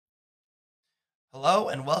Hello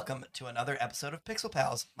and welcome to another episode of Pixel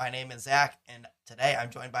Pals. My name is Zach, and today I'm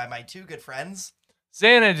joined by my two good friends.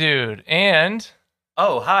 Xanadude and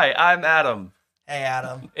Oh, hi, I'm Adam. Hey,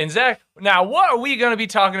 Adam. Zach. Now, what are we going to be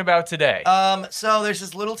talking about today? So there's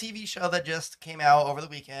this little TV show that just came out over the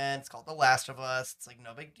weekend. It's called The Last of Us. It's like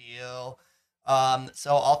no big deal.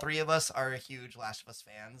 So all three of us are huge Last of Us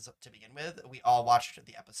fans to begin with. We all watched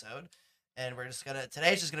the episode, and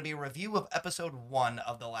today's just gonna be a review of episode 1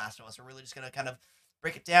 of The Last of Us. We're really just gonna kind of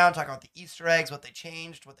break it down, talk about the Easter eggs, what they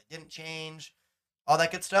changed, what they didn't change, all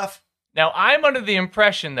that good stuff. Now, I'm under the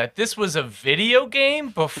impression that this was a video game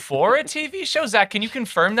before a TV show. Zach, can you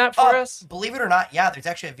confirm that for us? Believe it or not, yeah, there's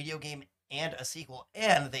actually a video game and a sequel,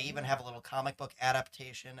 and they even have a little comic book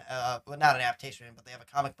adaptation. Well, not an adaptation, but they have a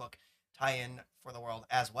comic book tie-in for the world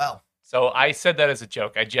as well. So I said that as a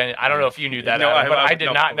joke. I don't know if you knew that, No, Adam, but I I did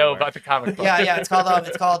no not know clue. about the comic book. Yeah, it's called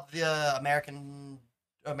the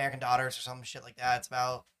American Daughters or some shit like that. It's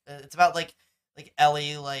about like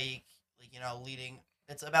Ellie leading.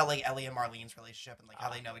 It's about like Ellie and Marlene's relationship and like how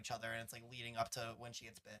they know each other, and it's like leading up to when she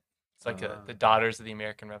gets bit. It's like the Daughters of the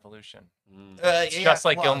American Revolution. It's Just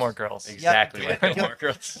like Gilmore Girls. Exactly Yep. like Gilmore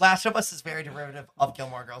Girls. Last of Us is very derivative of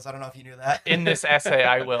Gilmore Girls. I don't know if you knew that. In this essay,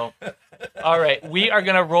 I will. All right, we are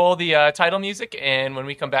going to roll the title music, and when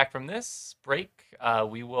we come back from this break,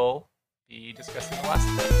 we will be discussing The Last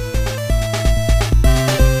of Us.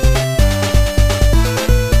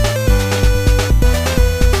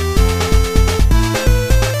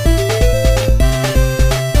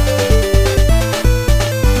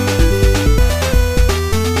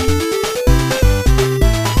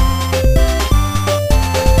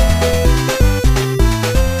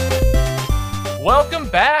 Welcome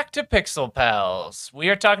back to Pixel Pals. We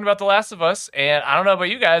are talking about The Last of Us, and I don't know about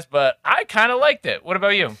you guys, but I kind of liked it. What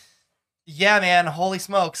about you? Yeah, man, holy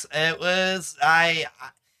smokes. It was I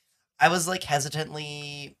was like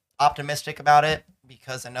hesitantly optimistic about it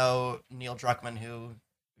because I know Neil Druckmann, who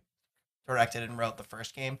directed and wrote the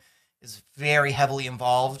first game, is very heavily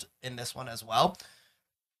involved in this one as well.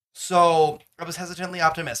 So I was hesitantly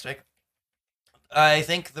optimistic. I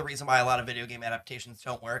think the reason why a lot of video game adaptations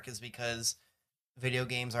don't work is because video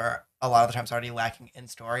games are a lot of the times already lacking in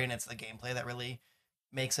story, and it's the gameplay that really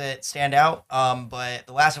makes it stand out. But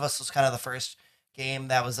The Last of Us was kind of the first game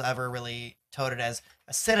that was ever really touted as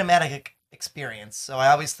a cinematic experience. So I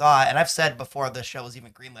always thought, and I've said before the show was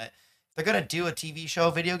even greenlit, if they're gonna do a TV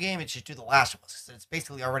show video game, it should do The Last of Us, 'cause it's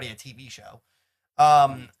basically already a TV show.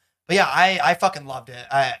 But yeah, I fucking loved it.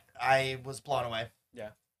 I was blown away.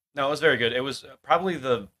 No, it was very good. It was probably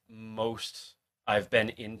the most I've been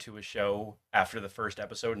into a show after the first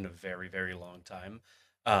episode in a very, very long time.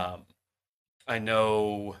 I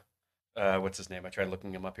know, what's his name? I tried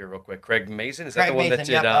looking him up here real quick. Craig Mazin? Is that Craig the one that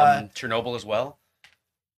Mazin, did yep, Chernobyl as well?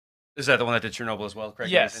 Is that the one that did Chernobyl as well, Craig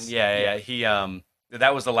Yes. Mazin? Yeah. He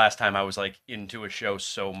that was the last time I was like into a show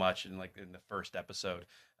so much in the first episode.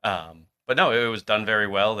 But no, it was done very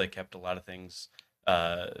well. They kept a lot of things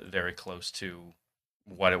very close to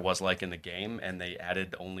what it was like in the game, and they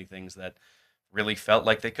added only things that really felt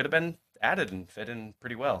like they could have been added and fit in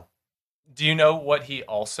pretty well. Do you know what he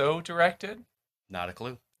also directed? Not a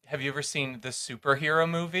clue. Have you ever seen the superhero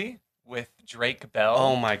movie with Drake Bell?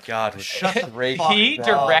 Oh my God! Shut the Drake fuck He up.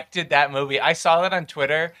 directed that movie. I saw that on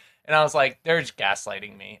Twitter, and I was like, "They're just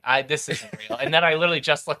gaslighting me. This isn't real." And then I literally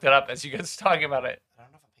just looked it up as you guys were talking about it. I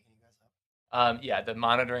don't know if I'm picking you guys up. Yeah, the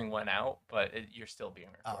monitoring went out, but you're still being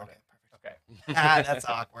Oh, recorded. okay, perfect. Okay. That's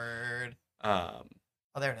awkward. Um,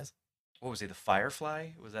 Oh, there it is. what was he? The Firefly?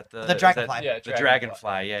 Was that The Dragonfly. Yeah, The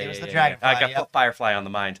Dragonfly. Yeah, It was yeah, the yeah, yeah. Dragonfly, I got yep. Firefly on the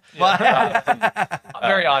mind. Yeah.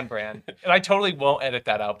 Very on brand. And I totally won't edit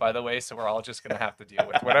that out, by the way, so we're all just going to have to deal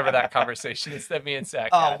with whatever that conversation is that me and Zach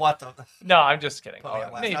Oh, had. what the? No, I'm just kidding. Put me on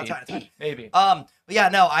blast. Maybe. I'm trying to- Maybe. But yeah,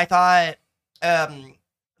 no, I thought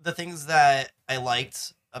the things that I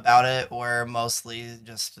liked about it were mostly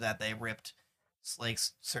just that they ripped like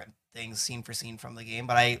certain things scene for scene from the game,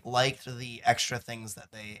 but I liked the extra things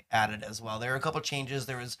that they added as well. There were a couple changes.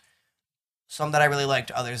 There was some that I really liked,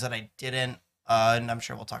 others that I didn't, and I'm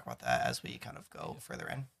sure we'll talk about that as we kind of go further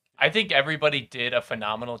in. I think everybody did a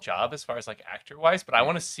phenomenal job as far as like actor wise, but I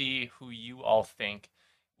want to see who you all think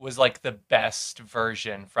was like the best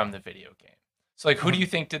version from the video game. So like who do you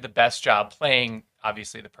think did the best job playing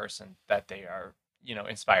obviously the person that they are,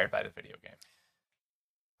 inspired by the video game?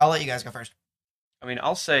 I'll let you guys go first. I mean,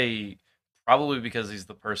 I'll say probably because he's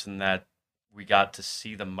the person that we got to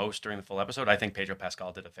see the most during the full episode. I think Pedro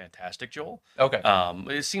Pascal did a fantastic Joel. Okay.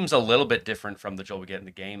 It seems a little bit different from the Joel we get in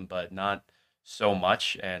the game, but not so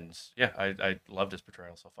much. And yeah, I loved his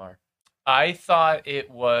portrayal so far. I thought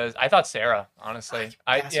Sarah, honestly.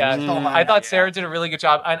 Yes, Yeah, so much. I thought Yeah. Sarah did a really good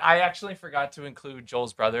job, and I actually forgot to include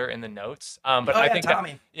Joel's brother in the notes. But Oh, I yeah, think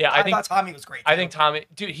Tommy. I think thought Tommy was great. I too. think Tommy,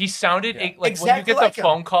 dude, he sounded Yeah. like when you Exactly get the like him.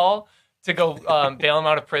 phone call to go bail him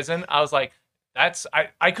out of prison. I was like,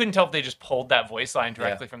 I couldn't tell if they just pulled that voice line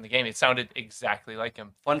directly from the game. It sounded exactly like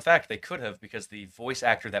him. Fun fact: they could have, because the voice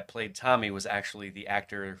actor that played Tommy was actually the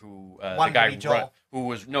actor who the Wanted to guy be Joel.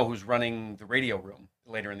 who's running the radio room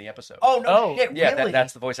later in the episode. Oh no Oh, shit! yeah, really?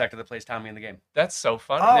 that's the voice actor that plays Tommy in the game. That's so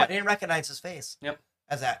funny. Oh, Yeah. I didn't recognize his face. Yep.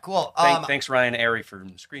 As that cool. Thanks Ryan Airy for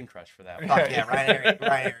Screen Crush for that. one. Fuck yeah, Ryan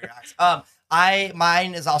Airy rocks.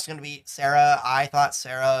 Mine is also going to be Sarah. I thought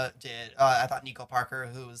Sarah did. I thought Nico Parker,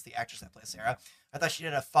 who was the actress that plays Sarah, I thought she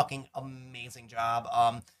did a fucking amazing job.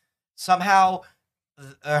 Somehow,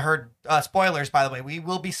 her spoilers. By the way, we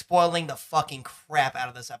will be spoiling the fucking crap out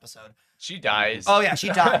of this episode. She dies. Oh yeah, she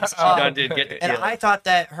dies. Did get and killed. I thought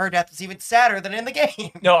that her death was even sadder than in the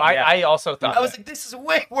game. No, Yeah. I also thought I was that. like, this is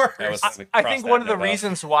way worse. That was- I cross think that one of the note off.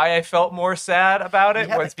 reasons why I felt more sad about it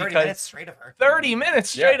Yeah, was like 30 because minutes straight of her. 30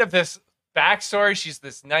 minutes Yeah. straight of this backstory. She's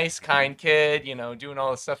this nice, kind kid, doing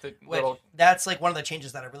all the stuff that Which, that's like one of the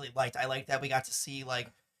changes that I really liked. I liked that we got to see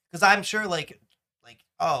because I'm sure like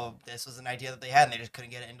oh, this was an idea that they had and they just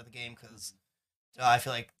couldn't get it into the game because I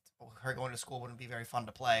feel like her going to school wouldn't be very fun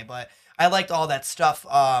to play. But I liked all that stuff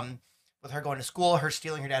with her going to school, her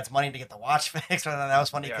stealing her dad's money to get the watch fixed. I thought that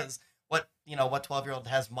was funny Yeah. because what 12-year-old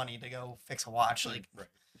has money to go fix a watch? Like Right.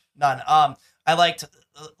 none. I liked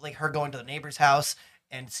like her going to the neighbor's house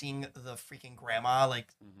and seeing the freaking grandma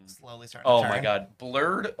Mhm. slowly starting to Oh turn. my god,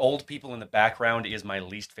 blurred old people in the background is my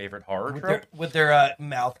least favorite horror trope. With their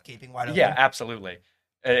mouth gaping wide open. Yeah, absolutely.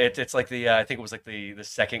 It's like the I think it was like the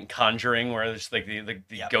second Conjuring where there's like the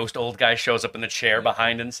Yep. ghost old guy shows up in the chair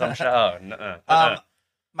behind in some shot. Oh, nuh-uh.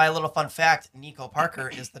 My little fun fact: Nico Parker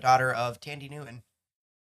is the daughter of Tandy Newton.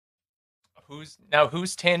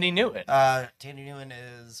 Who's Tandy Newton? Tandy Newton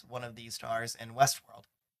is one of the stars in Westworld,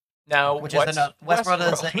 Now, which what's is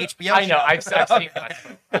Westworld is an HBO. I know, show. I've seen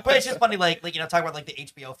Westworld. But it's just funny, like talk about like the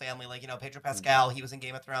HBO family, Pedro Pascal, he was in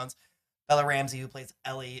Game of Thrones. Bella Ramsey, who plays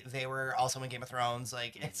Ellie, they were also in Game of Thrones.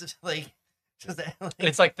 Like it's just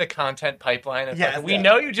It's like the content pipeline. It's Yeah, like, we yeah.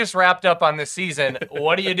 know you just wrapped up on this season.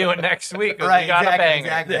 What are you doing next week? 'Cause right, we got a banger.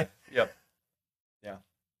 exactly. Yep.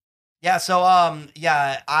 Yeah, so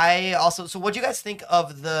I also what'd you guys think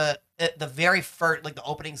of the very first the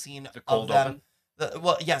opening scene The of cold them? open.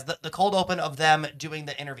 The cold open of them doing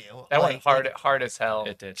the interview. That went hard as hell.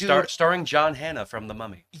 It did. Dude. Starring John Hannah from The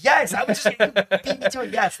Mummy. Yes, I was just beat me to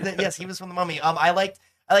it. Yes, he was from The Mummy. I liked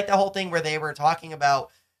the whole thing where they were talking about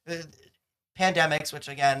pandemics, which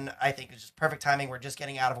again I think is just perfect timing. We're just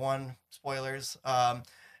getting out of one. Spoilers.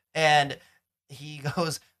 And he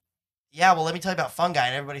goes, "Yeah, well, let me tell you about fungi,"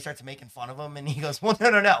 and everybody starts making fun of him, and he goes, "Well,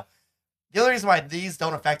 no. The only reason why these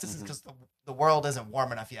don't affect us is because the world isn't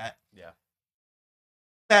warm enough yet." Yeah.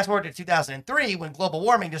 Fast forward to 2003 when global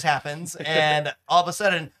warming just happens, and all of a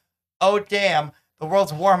sudden, oh damn, the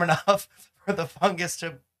world's warm enough for the fungus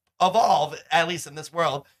to evolve, at least in this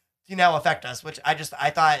world, to now affect us. Which I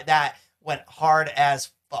thought that went hard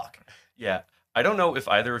as fuck. Yeah. I don't know if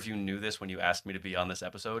either of you knew this when you asked me to be on this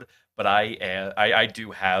episode, but I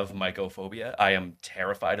do have mycophobia. I am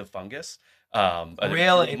terrified of fungus.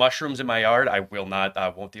 Really? Mushrooms in my yard, I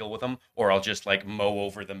won't deal with them, or I'll just like mow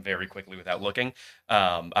over them very quickly without looking.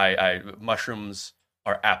 Mushrooms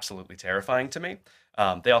are absolutely terrifying to me.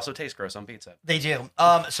 They also taste gross on pizza. They do.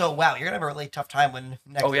 So wow, you're gonna have a really tough time when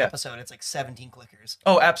next Oh, yeah. episode it's like 17 clickers.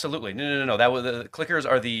 Oh, absolutely. No. That was the clickers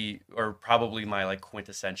are probably my like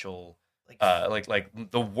quintessential like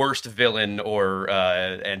the worst villain or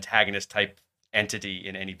antagonist type entity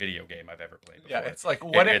in any video game I've ever played before. Yeah, it's like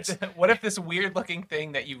what It's- if this weird looking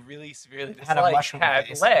thing that you really severely Had a dislike mushroom had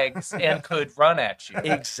face. legs and could run at you?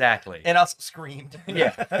 Exactly. And also screamed.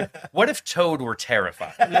 Yeah. What if Toad were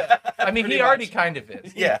terrified? I mean, Pretty he already much. kind of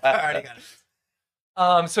is. Yeah, I already got it.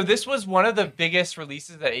 So this was one of the biggest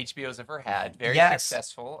releases that HBO's ever had. Very Yes.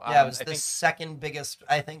 successful. Yeah, it was I the think second biggest,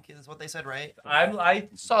 I think is what they said, right? I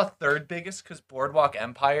saw third biggest because Boardwalk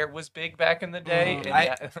Empire was big back in the day. Mhm. and I-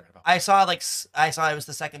 yeah, I saw it was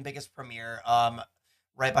the second biggest premiere.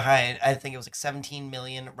 Right behind, I think it was like 17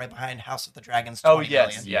 million, right behind House of the Dragons. 20 oh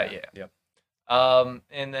yes, million. yeah. Yep.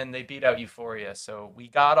 And then they beat out Euphoria, so we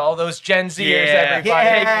got all those Gen Zers. Yeah. Everybody,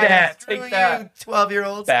 Yeah, take that.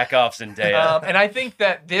 12-year-olds. Back off Zendaya. And I think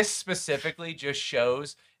that this specifically just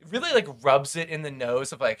shows really like rubs it in the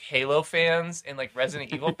nose of like Halo fans and like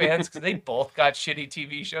Resident Evil fans because they both got shitty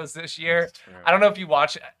TV shows this year. That's true. I don't know if you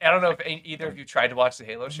watch. I don't know if either of you tried to watch the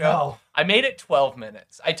Halo show. No. I made it 12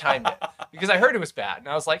 minutes. I timed it because I heard it was bad, and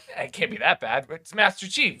I was like, it can't be that bad. But it's Master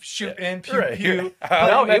Chief shooting, pew Right. pew. How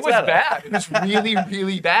No, do you it was mess that up? bad. It was really,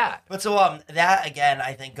 really bad. But so that again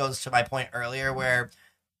I think goes to my point earlier where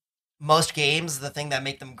most games the thing that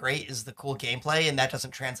make them great is the cool gameplay, and that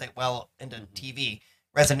doesn't translate well into TV.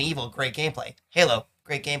 Resident Evil, great gameplay. Halo,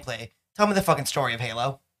 great gameplay. Tell me the fucking story of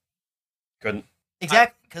Halo. Couldn't.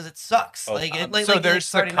 Exactly, because it sucks. Oh, so there's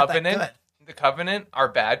it's the already not that Covenant. good. The Covenant are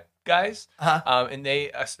bad guys, Uh-huh. and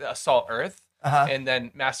they assault Earth, Uh-huh. and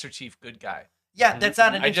then Master Chief, good guy. Yeah, that's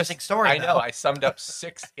not an I interesting just, story. I know. though. I summed up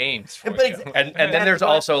 6 games for But you. exa- And then That's there's what-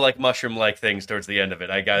 also like mushroom like things towards the end of it.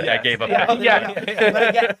 I Yes. gave up. Yeah, there. yeah. But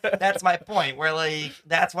again, that's my point. Where like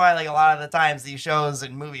that's why like a lot of the times these shows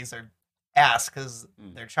and movies are ass because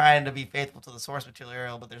they're trying to be faithful to the source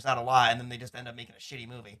material, but there's not a lot, and then they just end up making a shitty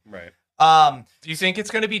movie. Right. Do you think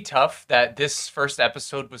it's going to be tough that this first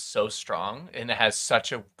episode was so strong and it has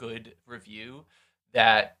such a good review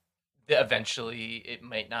that eventually it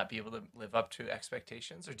might not be able to live up to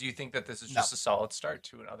expectations? Or do you think that this is just a solid start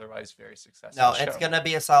to an otherwise very successful No, show? it's gonna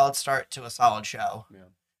be a solid start to a solid show. Yeah.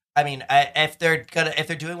 I mean, if they're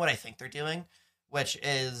doing what I think they're doing, which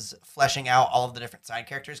is fleshing out all of the different side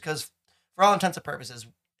characters, because for all intents and purposes,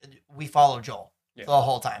 we follow Joel Yeah. the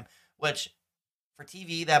whole time, which for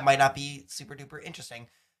TV that might not be super duper interesting.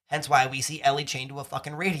 Hence why we see Ellie chained to a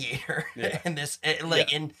fucking radiator Yeah. in this, and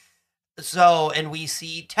we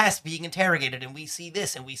see Tess being interrogated, and we see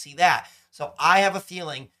this and we see that. So I have a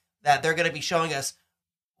feeling that they're going to be showing us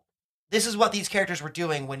this is what these characters were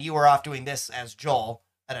doing when you were off doing this as Joel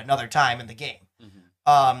at another time in the game.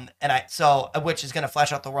 Which is going to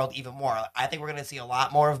flesh out the world even more. I think we're going to see a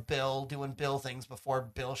lot more of Bill doing Bill things before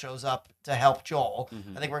Bill shows up to help Joel.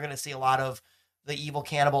 I think we're going to see a lot of the evil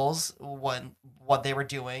cannibals, what they were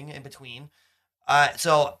doing in between.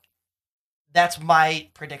 So that's my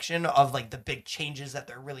prediction of like the big changes that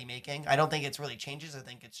they're really making. I don't think it's really changes. I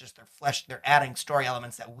think it's just they're adding story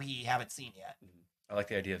elements that we haven't seen yet. I like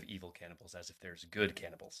the idea of evil cannibals as if there's good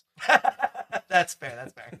cannibals. That's fair.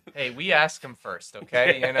 That's fair. Hey, we ask them first,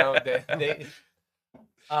 okay? You know, they You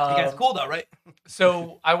guys cool though, right?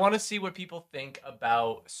 So I want to see what people think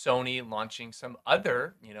about Sony launching some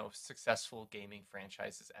other, successful gaming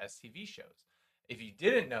franchises as TV shows. If you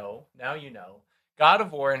didn't know, now you know. God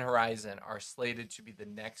of War and Horizon are slated to be the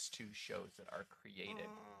next 2 shows that are created.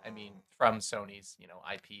 I mean, from Sony's,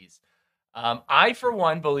 IPs. I, for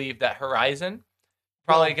one, believe that Horizon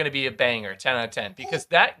probably going to be a banger, 10 out of 10, because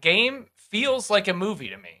that game feels like a movie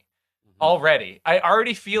to me already. I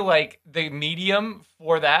already feel like the medium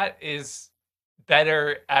for that is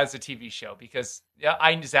better as a TV show because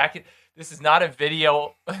Zach, this is not a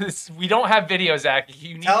video. We don't have video, Zach.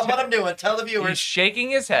 You need Tell him what I'm doing. Tell the viewers. He's shaking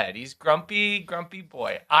his head. He's grumpy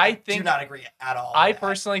boy. I do not agree at all. I with that.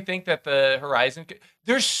 personally think that the Horizon,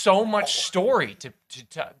 there's so much story to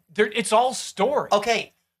it's all story.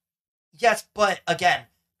 Okay. Yes, but again,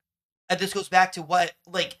 and this goes back to what,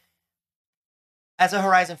 like, as a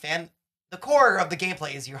Horizon fan, the core of the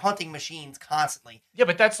gameplay is you're hunting machines constantly. Yeah,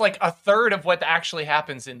 but that's like a third of what actually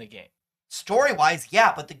happens in the game. Story-wise,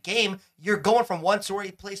 yeah, but the game, you're going from one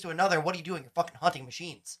story place to another. What are you doing? You're fucking hunting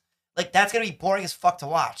machines. Like, that's going to be boring as fuck to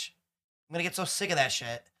watch. I'm going to get so sick of that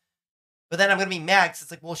shit. But then I'm going to be mad 'cause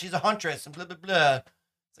it's like, well, she's a huntress and blah, blah, blah.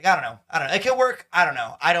 It's like, I don't know. It could work. I don't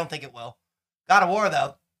know. I don't think it will. God of War,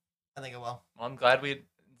 though, I think it will. Well, I'm glad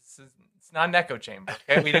it's not an echo chamber.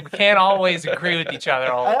 Okay? We can't always agree with each other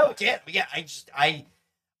all the I time. don't get. Yeah,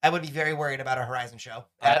 I would be very worried about a Horizon show.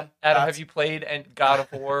 Adam, thoughts? have you played God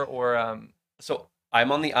of War or So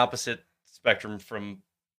I'm on the opposite spectrum from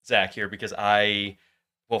Zach here because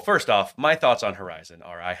first off, my thoughts on Horizon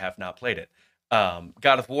are I have not played it. God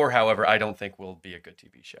of War, however, I don't think will be a good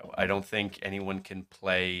TV show. I don't think anyone can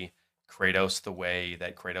play Kratos the way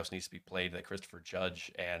that Kratos needs to be played, that Christopher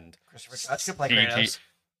Judge and Christopher Judge could play CG Kratos.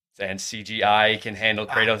 and CGI can handle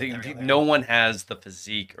Kratos. No one has the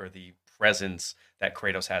physique or the presence that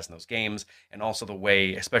Kratos has in those games, and also the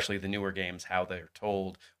way, especially the newer games, how they're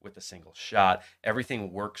told with a single shot.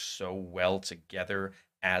 Everything works so well together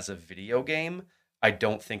as a video game. I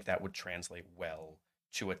don't think that would translate well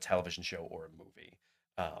to a television show or a movie.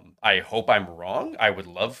 I hope I'm wrong. I would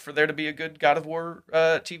love for there to be a good God of War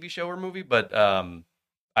TV show or movie, but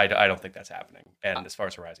I don't think that's happening. And as far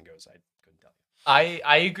as Horizon goes, I couldn't tell you.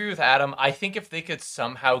 I agree with Adam. I think if they could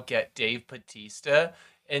somehow get Dave Bautista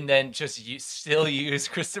and then just still use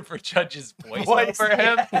Christopher Judge's voice Voice, over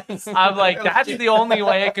him. yes. I'm like, that's the only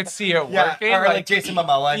way I could see it Yeah, working. or like Jason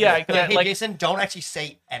Momoa. Yeah, Just, hey, like- Jason, don't actually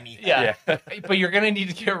say anything. Yeah. But you're gonna need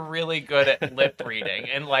to get really good at lip reading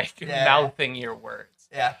and like Yeah. mouthing your words.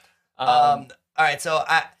 Yeah. All right. So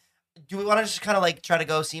do we want to just kind of like try to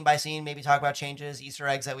go scene by scene, maybe talk about changes, Easter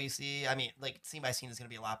eggs that we see? I mean, like scene by scene is going to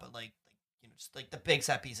be a lot, but like you know, just like the big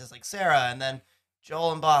set pieces, like Sarah, and then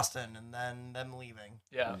Joel in Boston, and then them leaving.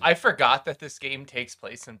 Yeah, I forgot that this game takes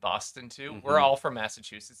place in Boston too. We're Mhm. all from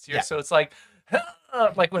Massachusetts here, Yeah. so it's like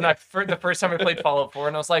when the first time I played Fallout 4,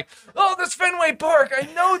 and I was like, "Oh, this Fenway Park, I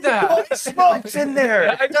know Holy that." smokes in there!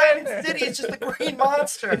 Yeah, I've been Diamond there. City, it's just the green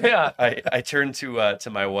monster. Yeah, I turned to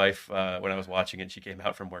my wife when I was watching it. She came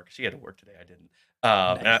out from work. She had to work today. I didn't.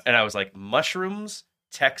 And I was like, mushrooms,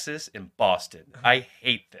 Texas, and Boston. I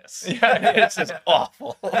hate this. Yeah. It's just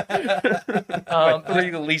awful. My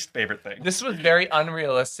three least favorite things. this was very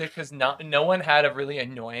unrealistic because no one had a really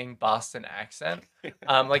annoying Boston accent.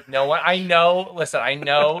 Like no one. I know. Listen, I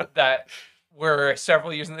know that we're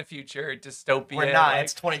several years in the future, dystopian. We're not. like-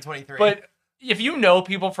 It's 2023. But if you know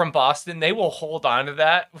people from Boston, they will hold on to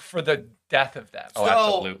that for the death of them. Oh, so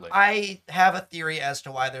absolutely. I have a theory as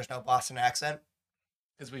to why there's no Boston accent.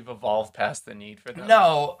 Because we've evolved past the need for them.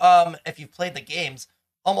 No, if you've played the games,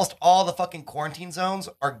 almost all the fucking quarantine zones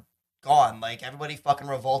are gone. Like everybody fucking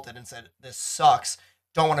revolted and said this sucks.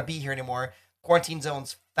 Don't want to be here anymore. Quarantine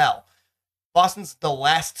zones fell. Boston's the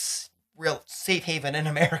last real safe haven in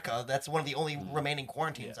America. That's one of the only remaining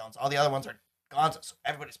quarantine Yeah. zones. All the other ones are gone. So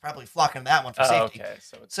everybody's probably flocking to that one for Oh, safety. okay.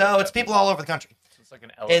 So it's people all over the country. It's like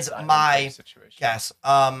an is Ellis Island my type situation. Yes.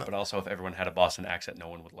 But also, if everyone had a Boston accent, no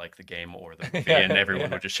one would like the game or the movie, and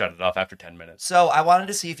everyone would just shut it off after 10 minutes. So I wanted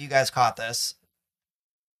to see if you guys caught this.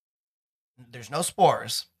 There's no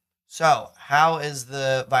spores. So how is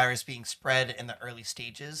the virus being spread in the early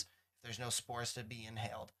stages? There's no spores to be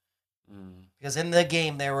inhaled. Mm. Because in the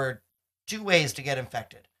game, there were two ways to get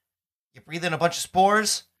infected. You breathe in a bunch of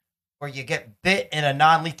spores, or you get bit in a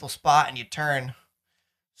non-lethal spot and you turn.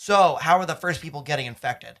 So how are the first people getting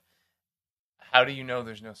infected? How do you know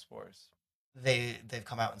there's no spores? They've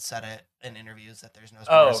come out and said it in interviews that there's no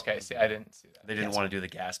Oh, spores. okay. See, I didn't see that. They didn't Yes. want to do the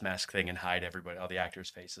gas mask thing and hide everybody, all the actors'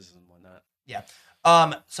 faces and whatnot.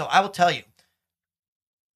 So I will tell you,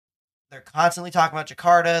 they're constantly talking about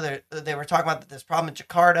Jakarta. They were talking about this problem in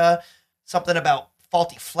Jakarta, something about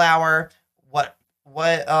faulty flour. What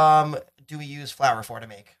do we use flour for to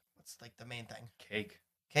make? What's like the main thing? Cake.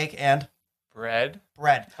 Cake and Bread?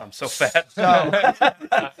 bread. I'm so fat. So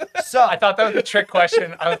I thought that was a trick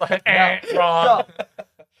question. I was like, wrong.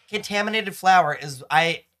 contaminated flour is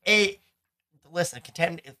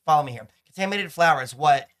follow me here. Contaminated flour is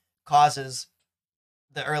what causes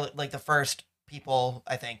the first people,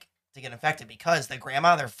 I think, to get infected because the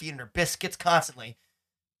grandma, they're feeding her biscuits constantly.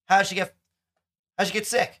 How does she get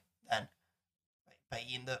sick then? By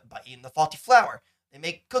eating the faulty flour. They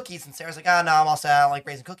make cookies and Sarah's like, no, I'm all set. I don't like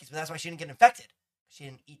raisin cookies, but that's why she didn't get infected. She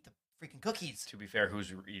didn't eat the freaking cookies. To be fair,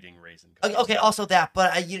 who's eating raisin Okay, cookies? also that,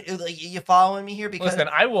 but you following me here because Listen,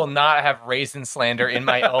 I will not have raisin slander in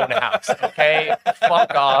my own house, okay?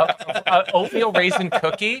 Fuck off. Oatmeal raisin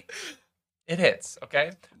cookie, it hits,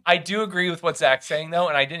 okay? I do agree with what Zach's saying, though,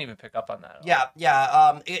 and I didn't even pick up on that. at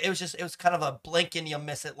all. It was kind of a blink and you'll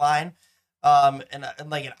miss it line. And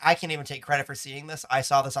I can't even take credit for seeing this. I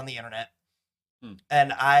saw this on the internet,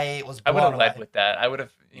 and I was. I would have blown led away. with that. I would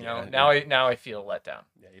have, Yeah, now I feel let down.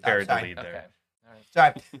 Yeah, you buried the sorry. lead Okay. there. All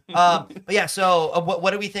right. Sorry. But yeah. So what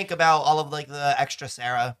do we think about all of like the extra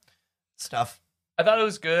Sarah stuff? I thought it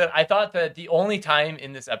was good. I thought that the only time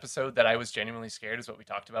in this episode that I was genuinely scared is what we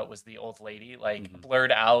talked about was the old lady Mhm.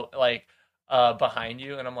 blurred out behind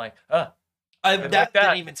you, and I'm like, That like that.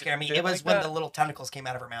 didn't even scare me. Didn't It was like when that. the little tentacles came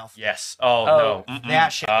out of her mouth. Yes. Oh, Oh, no. Mm-mm. That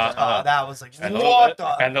shit. That was like And what the,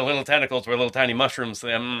 the. and the little tentacles were little tiny mushrooms.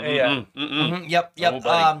 Yeah. Mhm, Yep. Oh,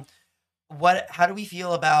 buddy. How do we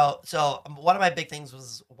feel about? So one of my big things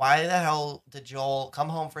was why the hell did Joel come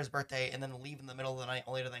home for his birthday and then leave in the middle of the night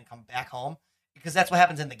only to then come back home? Because that's what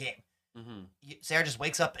happens in the game. Sarah just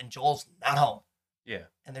wakes up and Joel's not home. Yeah.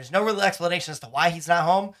 And there's no real explanation as to why he's not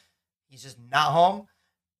home. He's just not home.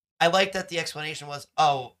 I like that the explanation was,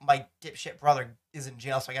 oh, my dipshit brother is in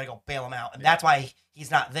jail, so I gotta go bail him out, and that's why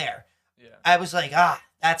he's not there. yeah. I was like,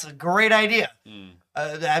 that's a great idea. Mm. I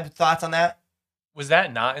have thoughts on that. Was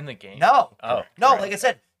that not in the game? No. Oh, No, right. like I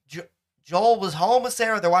said, Joel was home with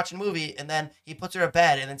Sarah. They're watching a movie, and then he puts her to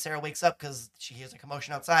bed, and then Sarah wakes up because she hears a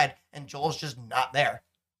commotion outside, and Joel's just not there.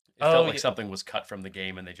 It felt Oh, like yeah. something was cut from the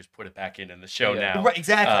game and they just put it back in the show Yeah. now. Right,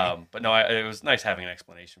 exactly. But no, it was nice having an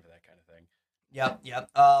explanation for that kind of thing. Yep.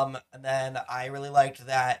 And then I really liked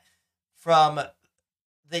that from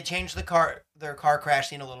they changed their car crash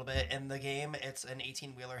scene a little bit in the game. It's an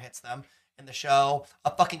 18-wheeler hits them. In the show, a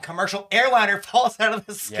fucking commercial airliner falls out of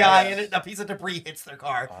the sky Yes. and a piece of debris hits their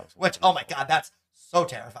car. Oh, it was Which, oh my wonderful. god, that's so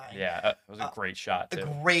terrifying. Yeah, it was a great shot A too.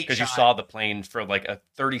 great Because you shot. saw the plane for like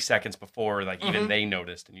 30 seconds before, like even Mhm. they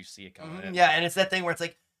noticed, and you see it coming in. Yeah, and it's that thing where it's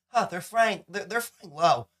like, huh, they're flying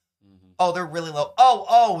low. Mhm. Oh, they're really low.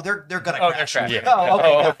 Oh, they're gonna Oh, they're crash. crashing. Yeah. Oh, okay.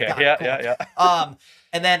 Oh, got- okay. got it, Yeah, cool. yeah.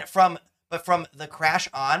 And then from the crash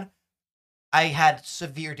on, I had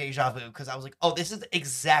severe deja vu because I was like, oh, this is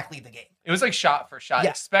exactly the game. It was like shot for shot.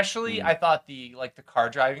 Yeah. Especially, Mm. I thought the car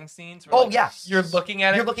driving scenes. Were Oh, like, yeah. you're looking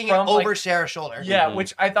at You're it. looking from, at over like, Sarah's shoulder. Yeah, Mhm.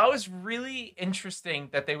 which I thought was really interesting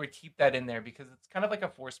that they would keep that in there because it's kind of like a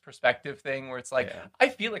forced perspective thing where it's like, Yeah. I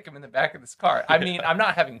feel like I'm in the back of this car. I mean, I'm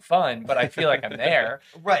not having fun, but I feel like I'm there.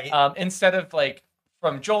 Right. Instead of like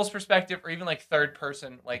from Joel's perspective or even like third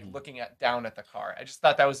person, like Mhm. looking down at the car. I just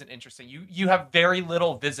thought that was an interesting. You have very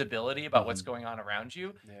little visibility about what's Mhm. going on around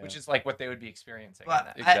you, Yeah. which is like what they would be experiencing.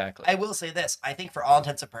 But in that. Exactly. I will say this. I think for all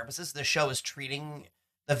intents and purposes, the show is treating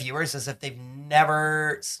the viewers as if they've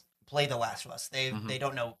never played The Last of Us. Mhm. They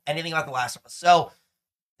don't know anything about The Last of Us. So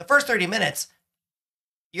the first 30 minutes,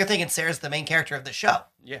 you're thinking Sarah's the main character of the show.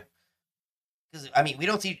 Yeah. Because, I mean,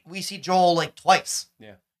 we see Joel like twice.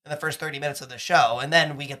 Yeah. In the first 30 minutes of the show. And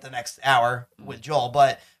then we get the next hour Mm-hmm. with Joel.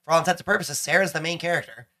 But for all intents and purposes, Sarah's the main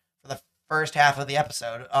character for the first half of the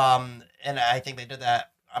episode. And I think they did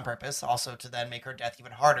that on purpose, also to then make her death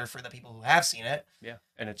even harder for the people who have seen it. Yeah,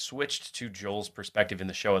 and it switched to Joel's perspective in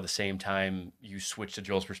the show at the same time you switched to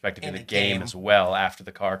Joel's perspective in the game as well after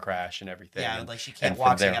the car crash and everything. Yeah, and, like she can't and from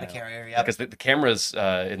walk, so you there gotta on carry her. out. Yep. Because the cameras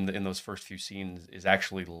in those first few scenes is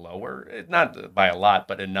actually lower, not by a lot,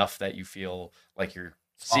 but enough that you feel like you're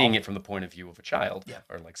seeing it from the point of view of a child, Yeah.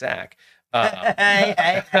 or like Zach.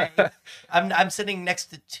 Hey. I'm sitting next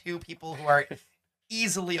to two people who are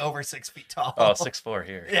easily over 6 feet tall. Oh, 6'4"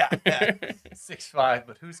 here. Yeah. 6'5",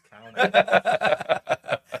 but who's counting?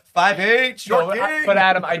 5'8", short No, king. but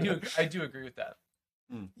Adam, I do agree with that.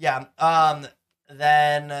 Yeah.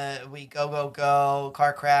 Then we go,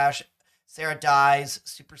 car crash. Sarah dies,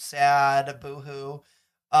 super sad, boo-hoo.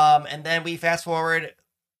 And then we fast forward.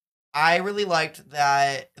 I really liked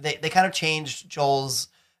that they kind of changed Joel's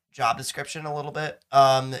job description a little bit.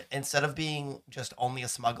 Instead of being just only a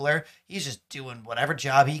smuggler, he's just doing whatever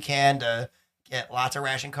job he can to get lots of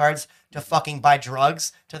ration cards to fucking buy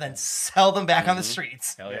drugs to then sell them back on the Mhm.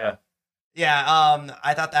 streets. Hell yeah. Yeah,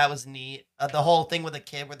 I thought that was neat. The whole thing with the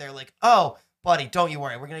kid where they're like, "Oh, buddy, don't you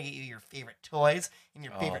worry. We're going to get you your favorite toys and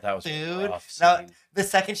your Oh, favorite that was food." a rough Now, scene. the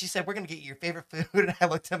second she said, "We're going to get you your favorite food," and I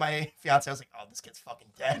looked at my fiance, I was like, "Oh, this kid's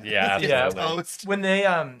fucking dead." Yeah, This kid's absolutely. toast. When they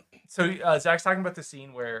so Zach's talking about the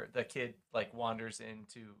scene where the kid like wanders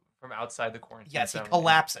into from outside the quarantine Yes, he zone,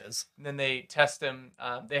 collapses. and then they test him.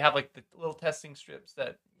 They have like the little testing strips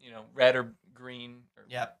that red or green. Or,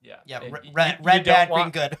 Yep. Yeah. Yeah, And red, you red don't bad,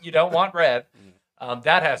 want- green, good. You don't want red. Mm.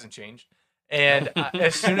 That hasn't changed. And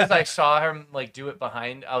as soon as I saw him like do it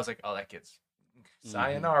behind, I was like, "Oh, that kid's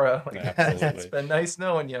sayonara." Like, Absolutely. it's been nice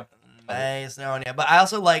knowing you. Nice knowing you. But I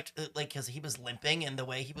also liked, like, because he was limping and the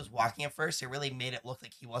way he was walking at first, it really made it look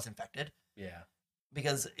like he was infected. Yeah.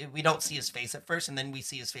 Because we don't see his face at first, and then we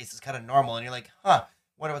see his face is kind of normal, and you're like, "Huh,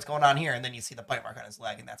 wonder what's going on here." And then you see the bite mark on his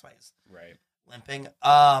leg, and that's why he's Right. limping.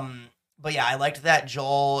 But yeah, I liked that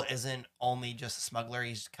Joel isn't only just a smuggler;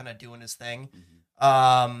 he's kind of doing his thing.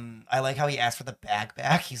 Mhm. I like how he asked for the bag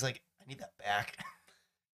back. He's like, "I need that back,"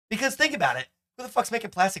 because think about it: who the fuck's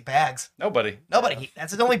making plastic bags? Nobody. Nobody.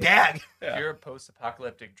 That's his only bag. Yeah. If you're a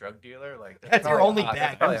post-apocalyptic drug dealer, like That's your probably only hot- bag.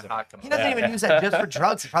 that's probably a hot He doesn't commodity. even use that just for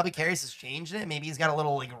drugs. He probably carries his change in it. Maybe he's got a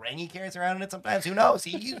little like ring he carries around in it sometimes. Who knows?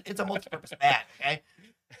 It's a multi-purpose bag. Okay.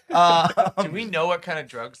 Do we know what kind of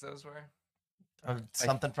drugs those were?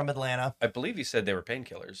 Something from Atlanta? I believe you said they were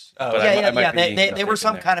painkillers. Oh, but Yeah, I might be They were mistaken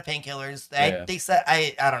some there. kind of painkillers. Yeah. They said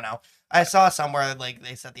I don't know. I saw somewhere like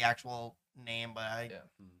they said the actual name, but I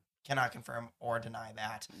Yeah. cannot confirm or deny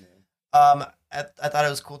that. Yeah. I thought it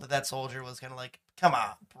was cool that soldier was kind of like, "Come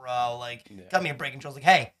on, bro, like Yeah. got me a break." And Joel's like,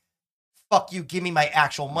 "Hey, fuck you, give me my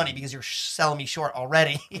actual money because you're selling me short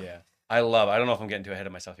already." Yeah. I don't know if I'm getting too ahead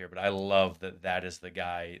of myself here, but I love that is the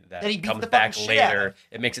guy that That he beats comes the back fucking shit out later. of.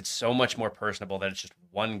 It makes it so much more personable that it's just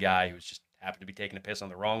one guy who's just happened to be taking a piss on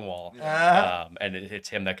the wrong wall. And it's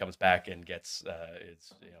him that comes back and gets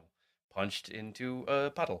punched into a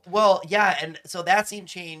puddle. Well, yeah, and so that scene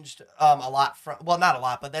changed a lot from, well, not a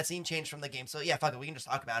lot, but that scene changed from the game. So yeah, fuck it, we can just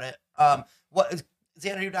talk about it. What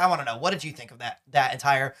Xander, dude, I want to know, what did you think of that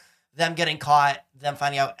entire them getting caught, them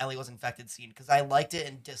finding out Ellie was infected scene, because I liked it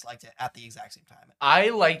and disliked it at the exact same time. I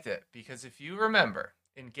liked it because if you remember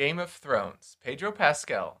in Game of Thrones, Pedro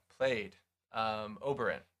Pascal played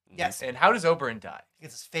Oberyn. Yes, And how does Oberyn die? he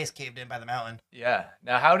gets his face caved in by the mountain. Yeah.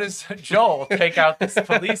 Now, how does Joel take out this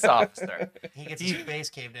police officer He gets his face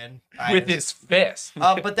caved in with his fist?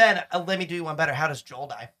 But then let me do you one better. How does Joel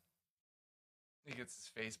die? He gets his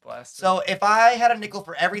face blasted. So if I had a nickel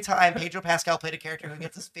for every time Pedro Pascal played a character who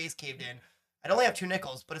gets his face caved in, I'd only have 2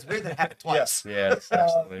 nickels. But it's weird that it happened twice. Yes,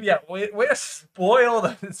 absolutely. yeah, way to spoil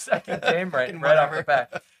the second game right Fucking off the whatever.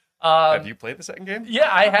 bat. Have you played the second game? Yeah,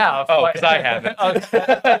 I have. Oh, but- because I haven't.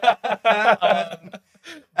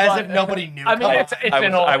 As if nobody knew. I mean, Come it's on.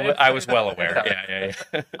 an old. I was well aware. Yeah.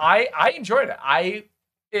 I enjoyed it.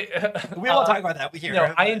 We won't talk about that here.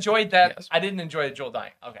 No, I enjoyed that. Yes. I didn't enjoy Joel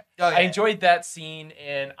dying. Okay. Oh, yeah. I enjoyed that scene,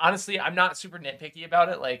 and honestly, I'm not super nitpicky about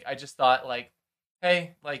it. Like, I just thought, like,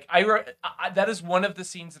 hey, like, that is one of the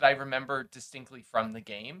scenes that I remember distinctly from the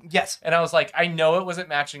game. Yes. And I was like, I know it wasn't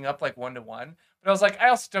matching up like 1-to-1, but I was like, I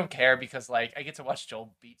also don't care because like I get to watch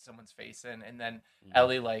Joel beat someone's face in, and then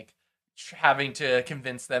Ellie like having to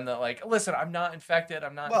convince them that like, listen, I'm not infected.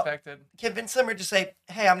 I'm not infected. Convince them or just say,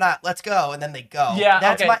 hey, I'm not. Let's go. And then they go. Yeah,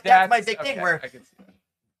 That's okay, my big thing okay, where I can see that.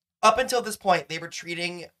 up until this point, they were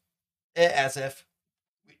treating it as if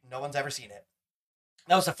no one's ever seen it.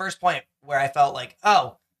 That was the first point where I felt like,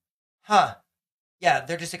 oh, yeah,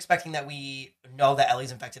 they're just expecting that we know that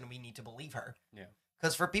Ellie's infected and we need to believe her. Yeah.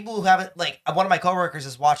 Because for people who haven't, like, one of my coworkers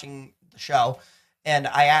is watching the show, and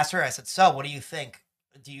I asked her, I said, so what do you think?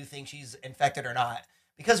 Do you think she's infected or not?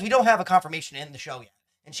 Because we don't have a confirmation in the show yet.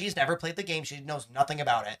 And she's never played the game. She knows nothing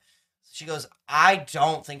about it. She goes, I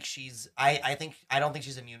don't think she's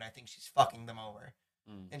immune. I think she's fucking them over.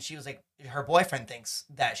 And she was like, her boyfriend thinks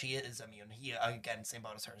that she is immune. He, again, same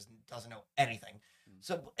boat as hers, doesn't know anything.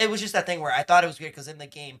 So it was just that thing where I thought it was weird because in the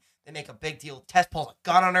game, they make a big deal. Tess pulls a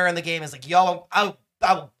gun on her in the game. Is like, yo, I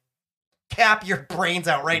will cap your brains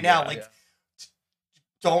out right now. Like,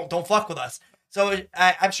 don't fuck with us. So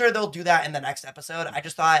I'm sure they'll do that in the next episode. I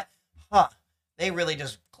just thought, they really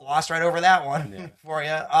just glossed right over that one for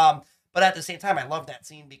you. But at the same time, I love that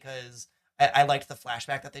scene because I liked the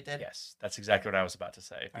flashback that they did. Yes, that's exactly what I was about to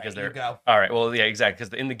say. Because All right, you go. All right, well, yeah, exactly.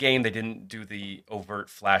 Because in the game, they didn't do the overt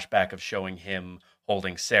flashback of showing him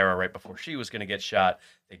holding Sarah right before she was going to get shot.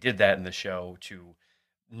 They did that in the show to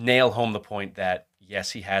nail home the point that, yes,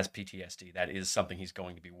 he has PTSD. That is something he's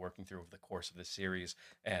going to be working through over the course of the series.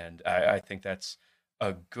 And I think that's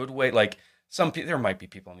a good way. Like, there might be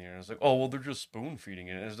people on the internet who's like, oh, well, they're just spoon feeding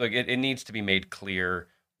it. It's like, it needs to be made clear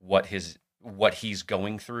what he's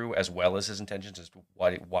going through as well as his intentions, as to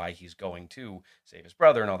why he's going to save his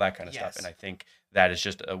brother and all that kind of stuff. And I think that is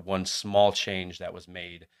just one small change that was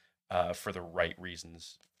made for the right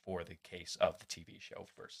reasons for the case of the TV show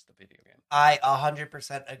versus the video game. I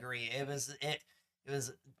 100% agree. It was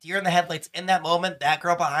deer in the headlights in that moment. That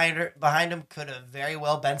girl behind him could have very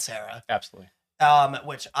well been Sarah. Absolutely.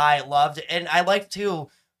 Which I loved. And I liked too,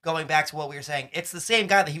 going back to what we were saying, it's the same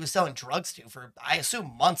guy that he was selling drugs to for, I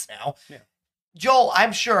assume, months now. Yeah. Joel,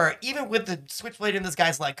 I'm sure, even with the switchblade in this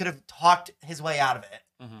guy's leg, could have talked his way out of it.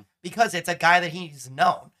 Because it's a guy that he's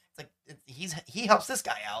known. It's like he helps this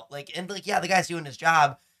guy out. Like, and like, yeah, the guy's doing his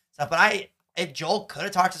job stuff, but Joel could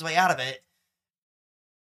have talked his way out of it.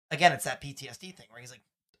 Again, it's that PTSD thing where he's like,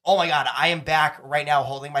 "Oh my god, I am back right now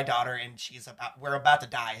holding my daughter, and we're about to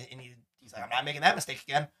die." And he's like, "I'm not making that mistake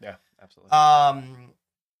again." Yeah, absolutely. I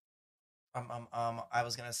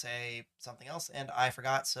was gonna say something else and I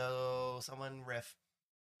forgot. So someone riff.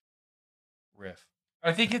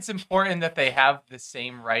 I think it's important that they have the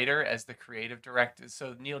same writer as the creative director.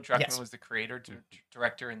 So Neil Druckmann was the creator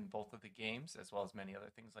director in both of the games, as well as many other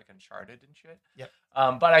things like Uncharted and shit. Yep.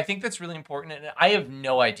 But I think that's really important, and I have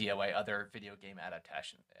no idea why other video game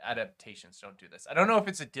adaptations don't do this. I don't know if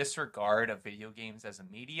it's a disregard of video games as a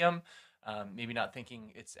medium, maybe not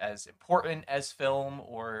thinking it's as important as film,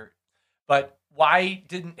 but why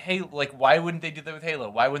wouldn't they do that with Halo?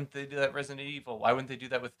 Why wouldn't they do that with Resident Evil? Why wouldn't they do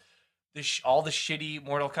that with all the shitty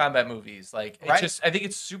Mortal Kombat movies? Like, I think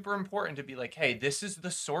it's super important to be like, hey, this is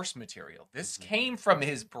the source material. This came from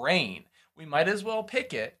his brain. We might as well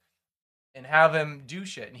pick it and have him do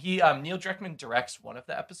shit. And Neil Druckmann directs one of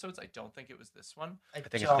the episodes. I don't think it was this one. I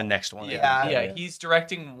think it's the next one. Yeah, he's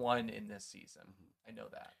directing one in this season. I know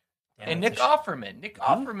that. And Nick Offerman. Nick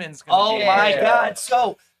Offerman's going to be. Oh my god.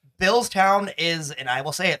 So Billstown is, and I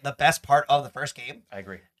will say it, the best part of the first game. I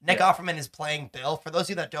agree. Nick Offerman is playing Bill. For those of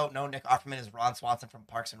you that don't know, Nick Offerman is Ron Swanson from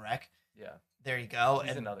Parks and Rec. Yeah. There you go.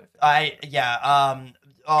 He's and another thing.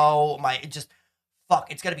 oh my, just fuck,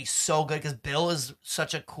 it's gonna be so good because Bill is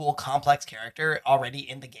such a cool, complex character already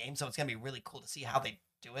in the game. So it's gonna be really cool to see how they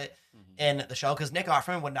do it in the show. Because Nick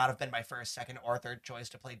Offerman would not have been my first, second, or third choice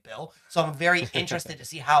to play Bill. So I'm very interested to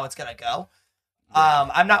see how it's gonna go.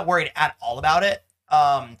 I'm not worried at all about it.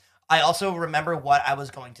 I also remember what I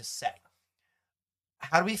was going to say.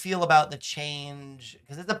 How do we feel about the change?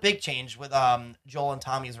 Because it's a big change with Joel and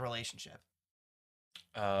Tommy's relationship.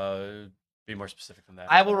 Be more specific than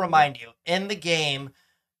that. I will remind you, in the game,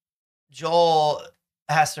 Joel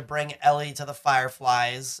has to bring Ellie to the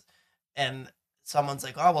Fireflies, and someone's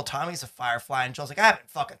like, oh, well, Tommy's a Firefly, and Joel's like, I haven't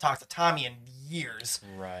fucking talked to Tommy in years.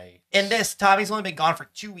 Right. In this, Tommy's only been gone for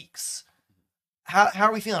 2 weeks. How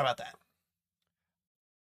are we feeling about that?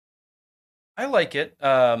 I like it.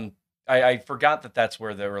 I forgot that that's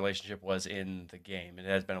where the relationship was in the game. It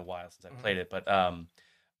has been a while since I played it, but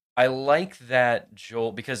I like that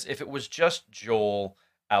Joel, because if it was just Joel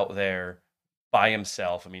out there by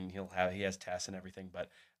himself, I mean, he has Tess and everything, but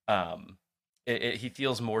he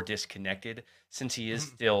feels more disconnected since he is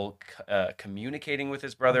still communicating with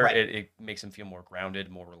his brother. Right. It makes him feel more grounded,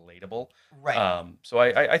 more relatable. Right. So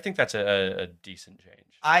I think that's a decent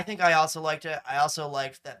change. I think I also liked it. I also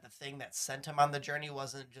liked that the thing that sent him on the journey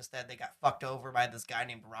wasn't just that they got fucked over by this guy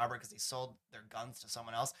named Robert because he sold their guns to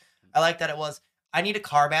someone else. I like that it was, I need a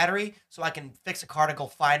car battery so I can fix a car to go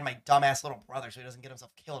find my dumbass little brother so he doesn't get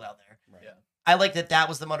himself killed out there. Right. Yeah. I like that that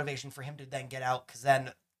was the motivation for him to then get out, because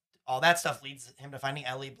then all that stuff leads him to finding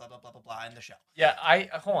Ellie, blah, blah, blah, blah, blah, in the show. Yeah,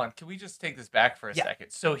 hold on. Can we just take this back for a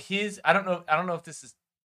second? So I don't know if this is,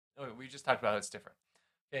 we just talked about how it's different.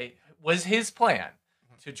 Okay, was his plan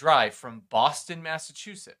to drive from Boston,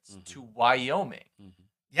 Massachusetts to Wyoming?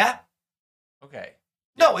 Yeah. Okay.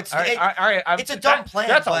 No, it's All right. it's a dumb plan.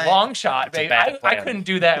 That's but... a long shot, It's a babe. bad I plan. couldn't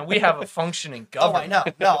do that, and we have a functioning Oh, I government.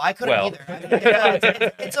 know. No, I couldn't Well. either. I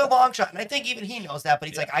mean, it's a long shot, and I think even he knows that. But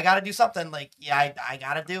he's like, I got to do something. Like, yeah, I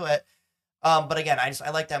got to do it. But again, I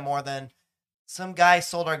like that more than some guy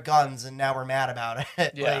sold our guns and now we're mad about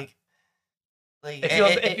it. Yeah. like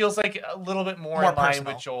It feels like a little bit more in line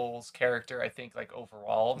personal. with Joel's character, I think, like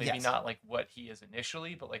overall. Maybe Yes. not like what he is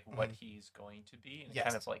initially, but like what he's going to be. And it Yes.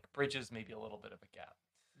 kind of like bridges maybe a little bit of a gap.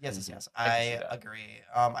 Yes. I can see I that. agree.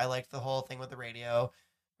 I liked the whole thing with the radio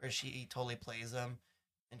where she totally plays him.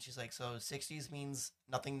 And she's like, so 60s means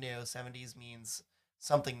nothing new. 70s means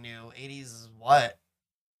something new. 80s is what?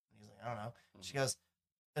 And he's like, I don't know. She goes,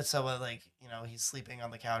 and so like, he's sleeping on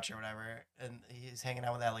the couch or whatever. And he's hanging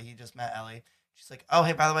out with Ellie. He just met Ellie. She's like, oh,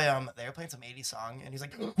 hey, by the way, they were playing some 80s song. And he's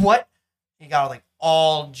like, what? He got like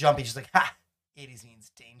all jumpy. She's like, ha, 80s means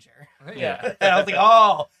danger. Yeah. And I was like,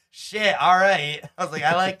 oh, shit, all right. I was like,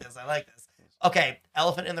 I like this. Okay,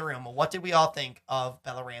 elephant in the room. What did we all think of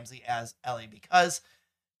Bella Ramsey as Ellie? Because,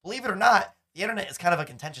 believe it or not, the internet is kind of a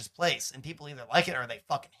contentious place, and people either like it or they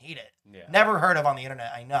fucking hate it. Yeah. Never heard of on the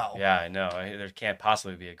internet, I know. Yeah, I know. There can't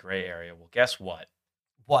possibly be a gray area. Well, guess what?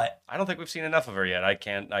 What? I don't think we've seen enough of her yet. I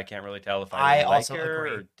can't really tell if I I like also her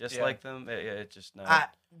agree. or dislike them. It's just no.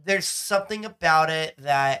 There's something about it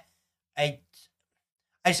that I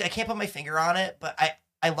can't put my finger on it, but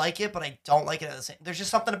I like it, but I don't like it at the same. There's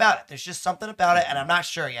just something about it. And I'm not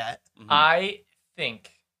sure yet. Mhm. I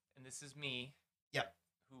think, and this is me, Yep.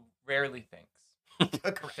 who rarely thinks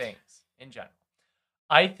things in general.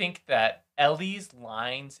 I think that Ellie's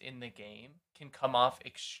lines in the game can come off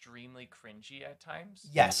extremely cringy at times.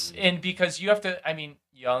 Yes. And because you have to, I mean,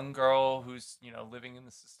 young girl who's, living in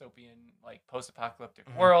this dystopian, like,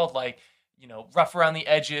 post-apocalyptic world, like, rough around the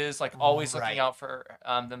edges, like, always looking Right. out for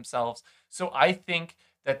themselves. So I think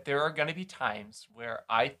that there are going to be times where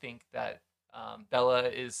I think that Bella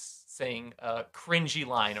is saying a cringy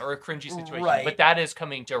line or a cringy situation, Right. but that is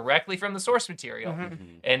coming directly from the source material.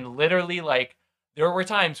 Mhm. And literally, like, there were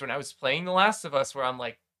times when I was playing The Last of Us where I'm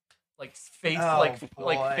like face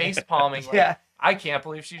boy. face palming. Like, Yeah. I can't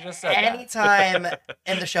believe she just said that. Anytime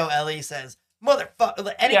in the show Ellie says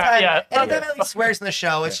 "motherfucker," anytime yeah. Ellie swears in the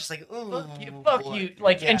show, it's just like, ooh, Fuck boy. you.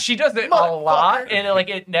 Like, Yeah. and she does it a lot, Motherfucker. and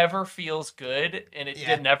it never feels good, and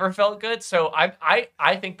it never felt good. So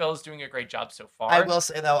I think Bella's doing a great job so far. I will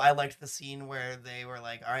say though, I liked the scene where they were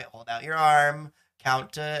like, "All right, hold out your arm,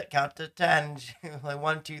 count to 10, like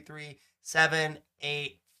 1, 2, 3, 7,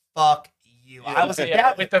 8. Fuck you." I was like, Yeah,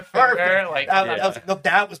 that with was the finger, perfect. like, I yeah. was like, no,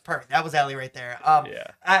 that was perfect. That was Ellie right there.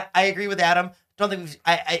 Yeah. I agree with Adam. Don't think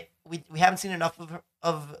we haven't seen enough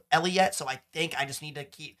of Ellie yet, so I think I just need to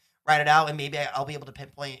write it out, and maybe I'll be able to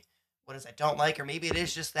pinpoint what is I don't like, or maybe it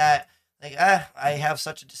is just that like I have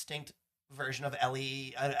such a distinct version of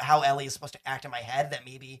Ellie, how Ellie is supposed to act in my head that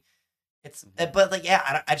maybe it's. But like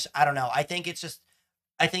I don't know. I think it's just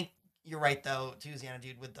I think you're right though, too, Xana,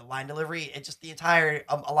 dude, with the line delivery. It just the entire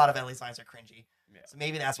a lot of Ellie's lines are cringy. Yeah. So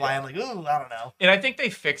maybe that's why I'm like, ooh, I don't know. And I think they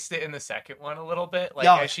fixed it in the second one a little bit, like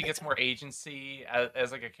Yeah, as she gets more agency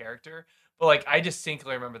as like a character. But like I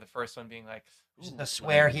distinctly remember the first one being like, Just "Ooh, a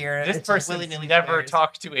swear here. this It's just person's willy-nilly never swears.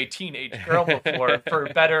 talked to a teenage girl before, for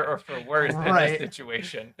better or for worse, in Right. this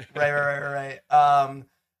situation." Right.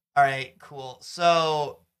 All right, cool.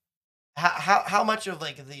 So, how much of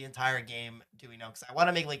like the entire game do we know? Because I want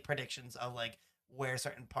to make like predictions of like where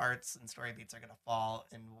certain parts and story beats are gonna fall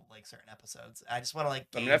in like certain episodes. I just want to like.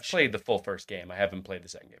 I mean, I've gauge- played the full first game. I haven't played the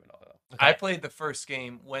second game at all, though. I played the first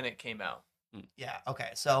game when it came out. Yeah. Okay.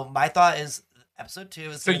 So my thought is episode 2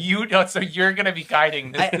 is. So you're gonna be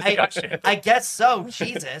guiding this discussion. I guess so.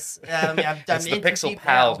 Jesus. I'm It's the into Pixel deep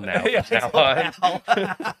Pal now. now. Yeah, Now Pixel on.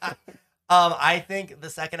 Pal. I think the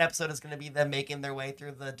second episode is going to be them making their way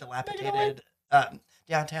through the dilapidated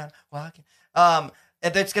downtown walking.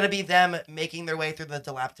 It's going to be them making their way through the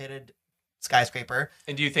dilapidated skyscraper.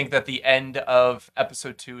 And do you think that the end of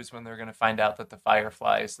episode 2 is when they're going to find out that the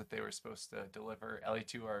fireflies that they were supposed to deliver Ellie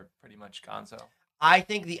to are pretty much gonzo? I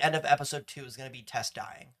think the end of episode 2 is going to be Tess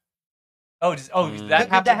dying. Oh, that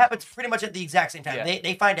happens. That happens pretty much at the exact same time. Yeah.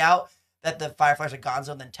 They find out that the fireflies are gonzo,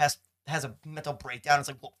 and then Tess has a mental breakdown. It's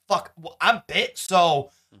like, well, fuck, well, I'm bit, so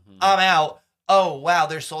Mhm. I'm out. Oh, wow,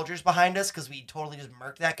 there's soldiers behind us because we totally just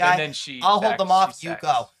murked that guy. And then she. I'll hold them off, she you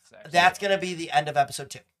go. sacks. That's going to be the end of episode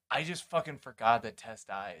 2. I just fucking forgot that Tess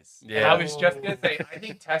dies. And Yeah. I was just gonna say, I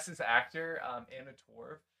think Tess's actor, Anna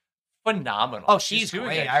Torv, phenomenal. Oh, she's doing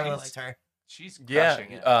great. it. I really liked her. She's Yeah,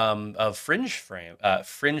 crushing it. of Fringe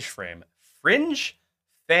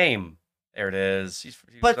Fame. There it is. He's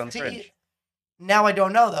But on see, Fringe. now I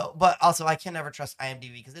don't know, though. But also, I can never trust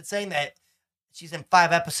IMDb because it's saying that she's in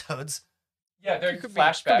 5 episodes. Yeah, there Could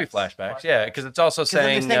flashbacks. Could be flashbacks. Yeah, because it's also Because then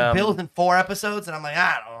saying. they're saying Bill's in 4 episodes, and I'm like,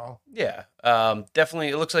 I don't know. Yeah, definitely.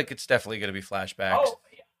 It looks like it's definitely going to be flashbacks. Oh,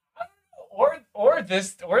 yeah. I don't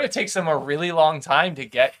know. Or it takes them a really long time to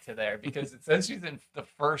get to there because it says she's in the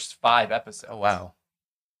first 5 episodes. Oh, wow.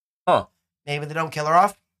 Maybe they don't kill her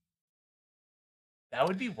off. That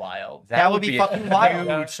would be wild. That would be fucking wild.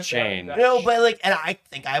 Huge change. No, but like, and I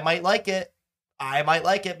think I might like it.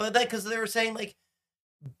 But then because they were saying like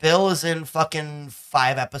Bill is in fucking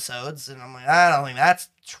 5 episodes, and I'm like, I don't think that's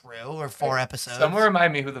true. Or 4 episodes. Someone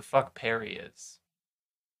remind me who the fuck Perry is.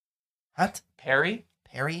 What? Perry?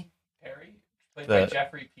 Perry? Played by The-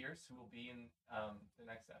 Jeffrey Pierce, who will be in the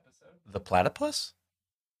next episode. The platypus?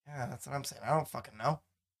 Yeah, that's what I'm saying. I don't fucking know.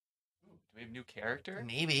 Ooh, do we have a new character?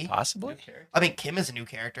 Maybe. Possibly. New character? I mean, Kim is a new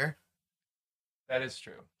character. That is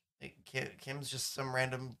true. Like, Kim's just some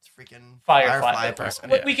random freaking Firefly person.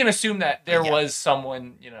 Yeah. We can assume that there Yeah. was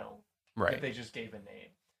someone, that Right. they just gave a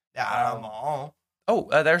name. Yeah, I don't know.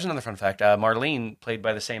 Oh, there's another fun fact. Marlene, played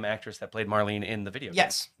by the same actress that played Marlene in the video game.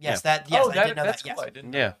 Yes, Yeah. I did know that's that. cool. Yes, I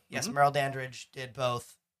didn't. Yeah. yes, Mhm. Merle Dandridge did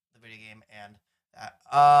both the video game and that.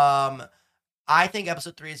 I think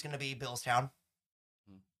episode 3 is going to be Billstown.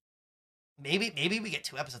 Hmm. Maybe we get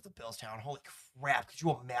 2 episodes of Billstown. Holy crap! Could you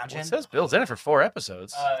Well, imagine? it says Bill's in it for 4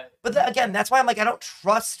 episodes. But again, that's why I'm like, I don't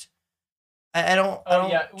trust. I don't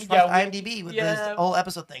trust IMDb with this whole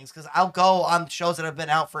episode things because I'll go on shows that have been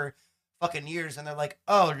out for fucking years and they're like,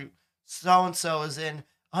 oh, so and so is in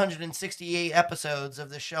 168 episodes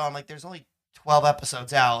of this show. I'm like, there's only 12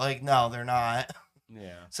 episodes out. Like, no, they're not.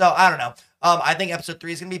 yeah. So I don't know. I think episode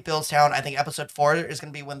 3 is gonna be Billstown. I think episode 4 is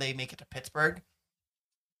gonna be when they make it to Pittsburgh.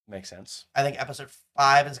 Makes sense. I think episode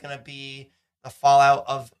 5 is gonna be the fallout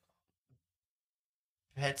of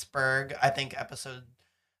Pittsburgh. I think episode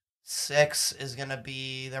 6 is gonna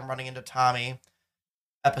be them running into Tommy.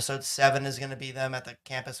 Episode 7 is gonna be them at the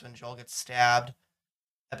campus when Joel gets stabbed.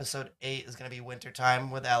 Episode 8 is gonna be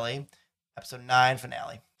wintertime with Ellie. Episode 9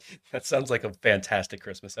 finale. That sounds like a fantastic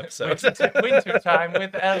Christmas episode. Winter time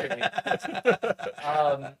with Ellie.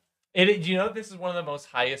 Do you know this is one of the most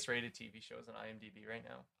highest rated TV shows on IMDb right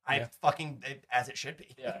now? I fucking as it should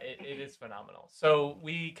be. Yeah, it is phenomenal. So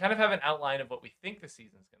we kind of have an outline of what we think the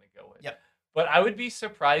season's going to go with. Yep. But I would be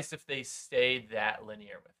surprised if they stayed that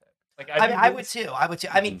linear with it. Like I would too.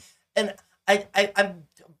 I mean, and I'm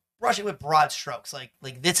brushing with broad strokes. Like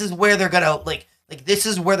this is where they're gonna like this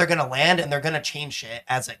is where they're gonna land, and they're gonna change shit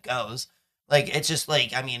as it goes. Like it's just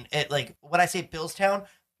like I mean it like when I say Billstown,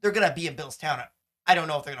 they're gonna be in Billstown. I don't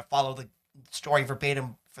know if they're gonna follow the story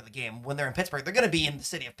verbatim for the game. When they're in Pittsburgh, they're gonna be in the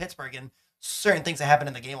city of Pittsburgh, and certain things that happen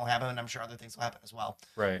in the game will happen, and I'm sure other things will happen as well.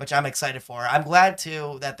 Right. Which I'm excited for. I'm glad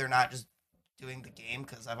too that they're not just doing the game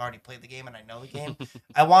because I've already played the game and I know the game.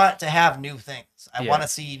 I want to have new things. I Yeah. want to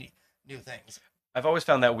see new things. I've always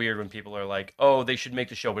found that weird when people are like, "Oh, they should make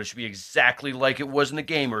the show, but it should be exactly like it was in the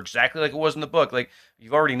game or exactly like it was in the book." Like,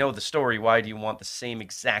 you already know the story. Why do you want the same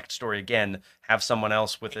exact story again? Have someone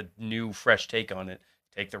else with a new, fresh take on it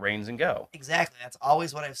take the reins and go. Exactly. That's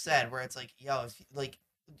always what I've said. Where it's like, yo, if like,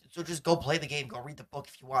 so just go play the game, go read the book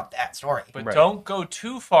if you want that story. But Right. don't go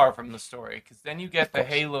too far from the story, because then you get the course.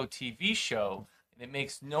 Halo TV show, and it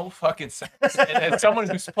makes no fucking sense. And as someone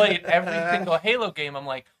who's played every single Halo game, I'm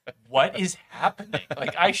like, what is happening?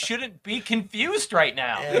 Like, I shouldn't be confused right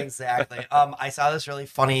now. Exactly. I saw this really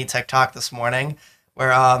funny TikTok this morning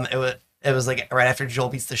where it was like right after Joel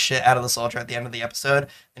beats the shit out of the soldier at the end of the episode,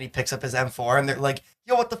 and he picks up his M4, and they're like,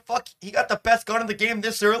 "Yo, what the fuck? He got the best gun in the game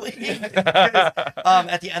this early." 'Cause,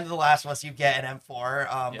 at the end of The Last of Us, you get an M4,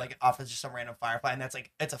 Yeah. like off of just some random firefight, and that's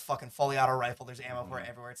like it's a fucking fully auto rifle. There's ammo for it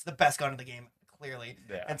everywhere. It's the best gun in the game, clearly.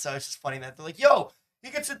 Yeah. And so it's just funny that they're like, "Yo,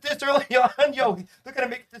 he gets it this early on. Yo, they're gonna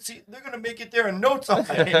make it there in no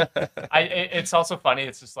time." It's also funny.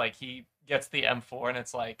 It's just like he gets the M4, and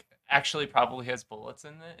it's like actually probably has bullets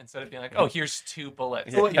in it, instead of being like, oh, here's 2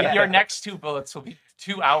 bullets. Yeah. Your next 2 bullets will be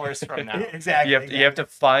 2 hours from now. Exactly. You have to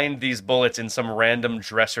find these bullets in some random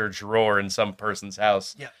dresser drawer in some person's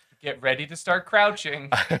house. Yeah. Get ready to start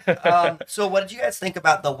crouching. So what did you guys think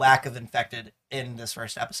about the lack of infected in this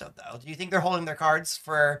first episode, though? Do you think they're holding their cards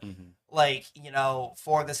for like,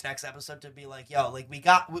 for this next episode to be like, yo, like we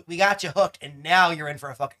got you hooked, and now you're in for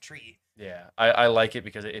a fucking treat? Yeah, I like it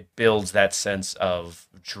because it builds that sense of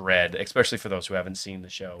dread, especially for those who haven't seen the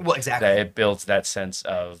show. Well, exactly. That it builds that sense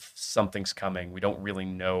of something's coming. We don't really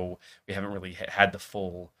know. We haven't really had the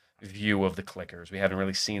full view of the clickers. We haven't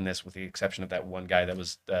really seen this, with the exception of that one guy that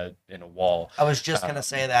was in a wall. I was just gonna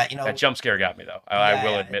say that, That jump scare got me, though. I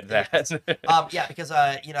will admit that. Yeah, because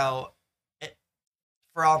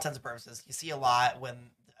for all intents and purposes, you see a lot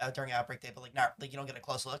when during Outbreak Day, but like you don't get a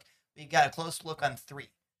close look. But you got a close look on 3.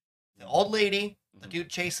 The old lady, the dude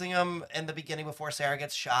chasing him in the beginning before Sarah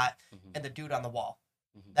gets shot, and the dude on the wall.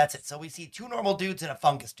 That's it. So we see 2 normal dudes and a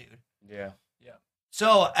fungus dude. Yeah.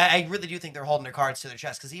 So I really do think they're holding their cards to their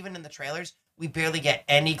chest, because even in the trailers, we barely get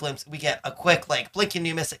any glimpse. We get a quick, like, blink and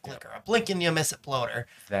you miss it clicker, a blink and you miss it bloater.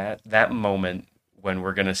 That moment when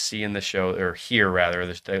we're going to see in the show, or hear rather,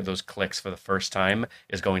 those clicks for the first time,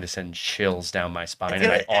 is going to send chills down my spine,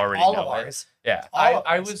 and I already all know of ours. it. Yeah.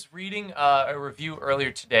 I was reading a review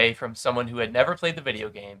earlier today from someone who had never played the video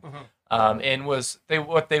game, and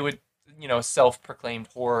what they would, self-proclaimed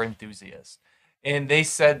horror enthusiast, and they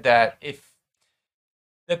said that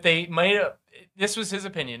they might have. This was his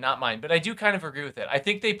opinion, not mine, but I do kind of agree with it. I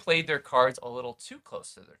think they played their cards a little too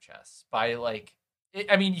close to their chests by like.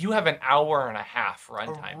 I mean, you have an hour and a half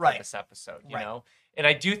runtime for this episode, you know? And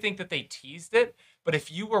I do think that they teased it, but if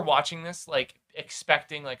you were watching this, like,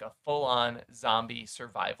 expecting, like, a full-on zombie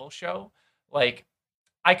survival show, like,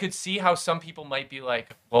 I could see how some people might be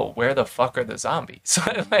like, well, where the fuck are the zombies?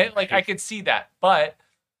 Like, I could see that, but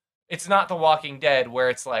it's not The Walking Dead, where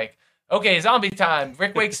it's like, okay, zombie time.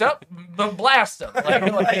 Rick wakes up, blast him.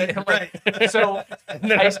 So And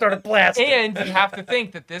then I started blasting. And you have to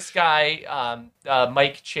think that this guy,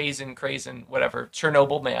 Mike Chazen, Crazen, whatever,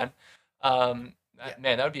 Chernobyl man.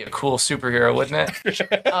 Man, that would be a cool superhero, wouldn't it?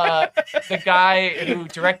 The guy who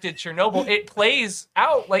directed Chernobyl, it plays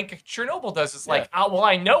out like Chernobyl does. It's like, oh, well,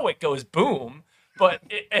 I know it goes boom, but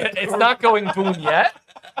it's not going boom yet.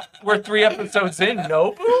 We're 3 episodes in,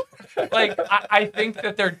 no boom. Like, I think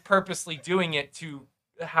that they're purposely doing it to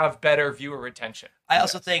have better viewer retention. I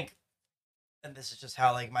also think, and this is just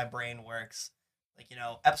how like my brain works, like,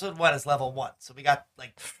 episode 1 is level 1, so we got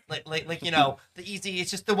like the easy.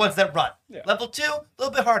 It's just the ones that run. Yeah. Level 2, a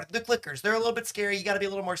little bit harder. The clickers, they're a little bit scary. You got to be a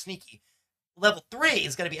little more sneaky. Level 3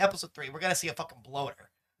 is gonna be episode 3. We're gonna see a fucking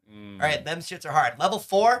bloater. All right, them shits are hard. Level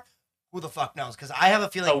 4, who the fuck knows? Because I have a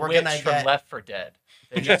feeling we're witch gonna from get Left 4 Dead.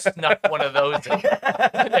 They just snuck one of those in.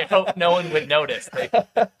 They hope no one would notice.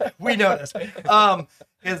 We noticed.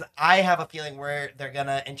 Because I have a feeling where they're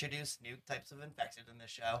gonna introduce new types of infected in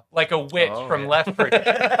this show. Like a witch from Left 4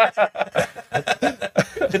 Dead.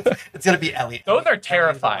 It's gonna be Elliot. Those are Elliot the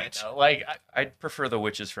terrifying, witch. though. Like, I'd prefer the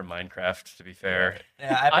witches from Minecraft, to be fair.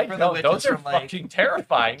 Yeah, I prefer the know, witches those are from like. fucking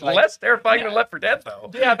terrifying. Like, Less terrifying than Left 4 Dead,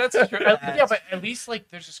 though. yeah, that's true. Yeah, but at least like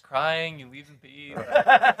they're just crying. You leave them be.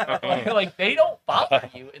 Like they don't bother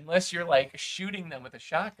you unless you're like shooting them with a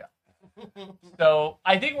shotgun. So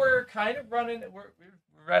I think we're kind of running.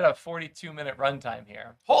 We're at a 42-minute runtime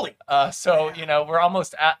here. Holy. So we're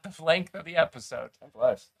almost at the length of the episode.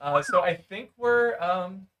 Bless. So I think we're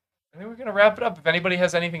gonna wrap it up. If anybody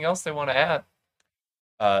has anything else they want to add.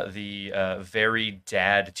 the very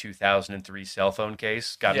dad 2003 cell phone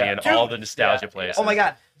case got me Yeah. in Dude, all the nostalgia yeah. places. Oh my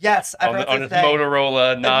god, yes! I On, forgot on to his say.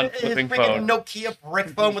 Motorola His non-flipping freaking phone. Nokia brick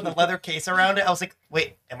phone with a leather case around it. I was like,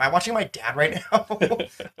 wait, am I watching my dad right now?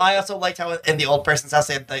 I also liked how in the old person's house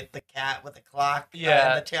they had the cat with the clock, Yeah.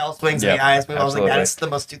 and the tail swings Yep, and the eyes move. I was like, that absolutely. is the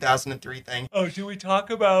most 2003 thing. Oh, do we talk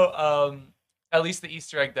about at least the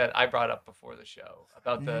Easter egg that I brought up before the show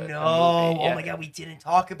about the No, movie? oh Yeah. my god, we didn't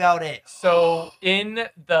talk about it. So in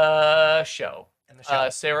the show, In the show.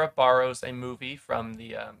 Sarah borrows a movie from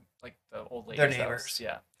the like the old lady's Their house. neighbors.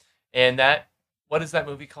 Yeah, and what is that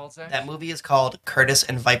movie called, Zach? That movie is called Curtis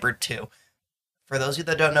and Viper 2. For those of you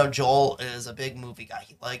that don't know, Joel is a big movie guy.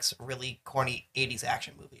 He likes really corny 80s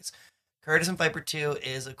action movies. Curtis and Viper 2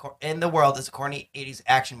 is in the world is a corny 80s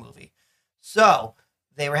action movie. So,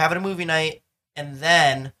 they were having a movie night, and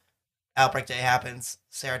then Outbreak Day happens.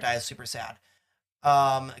 Sarah dies super sad.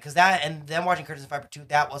 Because that, and then watching Curtis and Viper 2,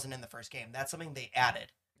 that wasn't in the first game. That's something they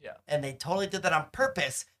added. Yeah. And they totally did that on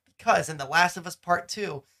purpose because in The Last of Us Part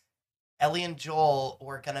 2, Ellie and Joel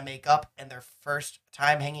were going to make up, and their first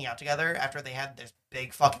time hanging out together after they had this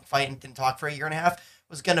big fucking fight and didn't talk for a year and a half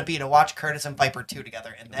was going to be to watch Curtis and Viper 2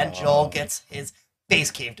 together. And then Joel gets his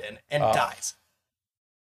face caved in and dies.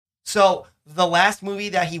 So the last movie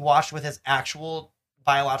that he watched with his actual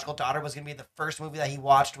biological daughter was going to be the first movie that he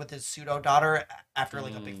watched with his pseudo daughter after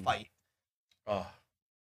like a big fight. Oh,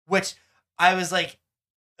 Which I was like,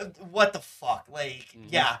 what the fuck? Like,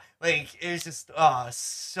 yeah, like it was just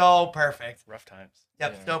so perfect. rough times.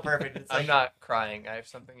 Yep, Yeah. so perfect. It's I'm like, not crying. I have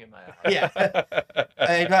something in my eye. yeah,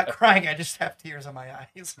 I'm not crying. I just have tears in my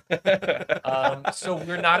eyes. So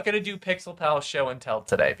we're not going to do Pixel Pal show and tell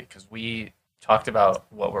today because we talked about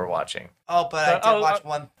what we're watching. Oh, but I did watch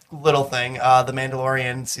one little thing. The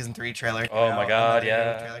Mandalorian season 3 trailer. Came Oh out, my and God, the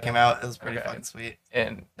yeah. trailer came out. It was pretty Okay. fucking sweet.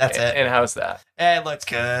 And That's it. And how's that? It looks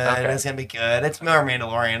good. Okay. It's gonna be good. It's more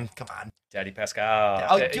Mandalorian. Come on. Daddy Pascal.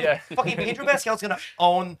 Oh, yeah, dude, yeah. fucking Pedro Pascal's gonna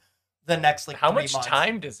own the next like How 3 much months.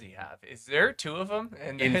 time does he have? Is there 2 of them?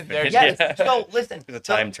 And Infinite. they're Yes. Yeah. So listen, He's a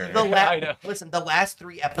time the, turner. The I know. listen, the last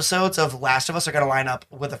 3 episodes of Last of Us are gonna line up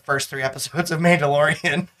with the first 3 episodes of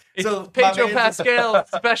Mandalorian. It's So, Pedro my man- Pascal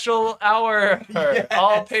special hour. All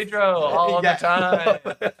Yes. Pedro, all Yeah.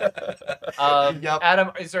 the time. Yup.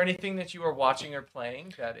 Adam, is there anything that you are watching or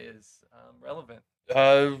playing that is relevant?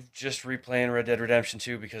 Just replaying Red Dead Redemption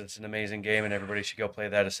 2 because it's an amazing game and everybody should go play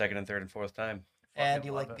that a second and third and fourth time. And Fucking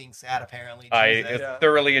you love like it. being sad, apparently. I Jesus. Yeah.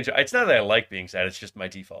 thoroughly enjoy. It's not that I like being sad; it's just my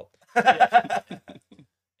default.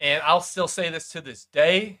 And I'll still say this to this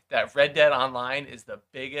day that Red Dead Online is the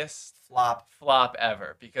biggest Flop. flop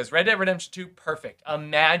ever because Red Dead Redemption 2 perfect.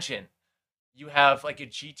 Imagine you have like a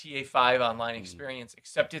GTA 5 online experience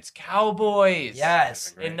except it's cowboys.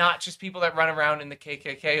 Yes. Great. And not just people that run around in the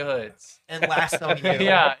KKK hoods. And Lasso you.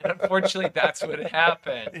 Yeah, and unfortunately that's what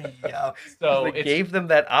happened. Yep. So They it's gave them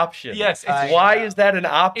that option. yes, it's Why know. is that an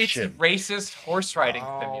it's option? racist horse riding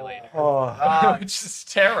Oh. simulator. God. Which is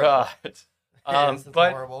terrible. It's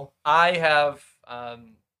But horrible. I have I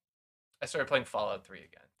started playing Fallout 3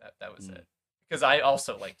 again. That was it. Because I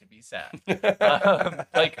also like to be sad.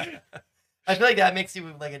 Like I feel like that makes you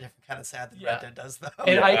like a different kind of sad than Yeah. Red Dead does, though.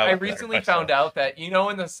 and Yeah, I very recently much so. found out that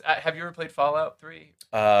in this have you ever played Fallout 3?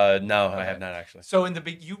 No, Okay. I have not actually. So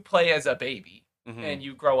you play as a baby Mhm. and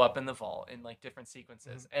you grow up in the vault in like different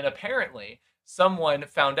sequences. And apparently someone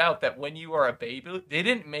found out that when you are a baby, they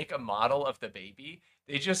didn't make a model of the baby.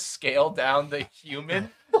 They just scaled down the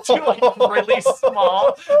human to like really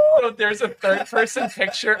small. So there's a third person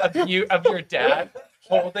picture of your dad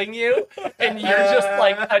holding you, and you're just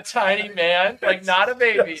like a tiny man, like not a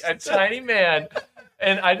baby, a tiny man.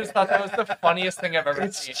 And I just thought that was the funniest thing I've ever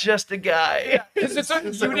It's seen. just a guy. Because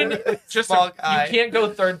you didn't just Small you guy. can't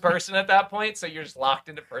go third person at that point, so you're just locked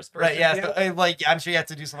into first person. Right, yeah. view. So, like, I'm sure you have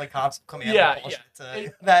to do some like command Yeah, bullshit yeah.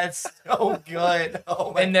 that's so good.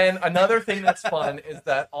 Oh my And then another thing that's fun is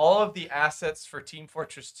that all of the assets for Team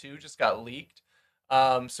Fortress 2 just got leaked.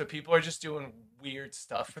 So people are just doing weird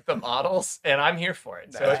stuff with the models, and I'm here for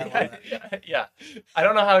it. So I love yeah. I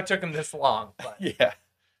don't know how it took them this long, but Yeah.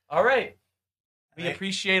 all right. We Right.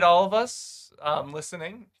 appreciate all of us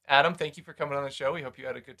listening. Adam, thank you for coming on the show. We hope you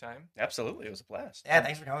had a good time. Absolutely. It was a blast. Yeah,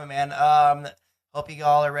 thanks for coming, man. Hope you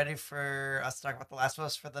all are ready for us to talk about The Last of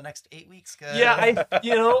Us for the next 8 weeks. 'Cause Yeah,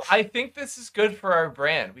 I think this is good for our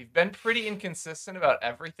brand. We've been pretty inconsistent about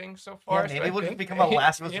everything so far. yeah, so maybe I we'll think- become a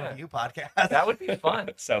Last of Us yeah, review podcast. That would be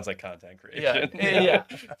fun. Sounds like content Yeah, creation.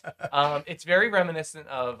 yeah. It's very reminiscent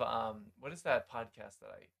of what is that podcast that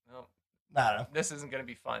I don't know. this isn't going to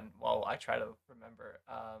be fun. Well, I try to remember.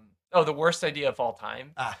 The Worst Idea of All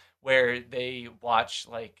Time, Ah. where they watch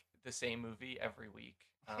like the same movie every week.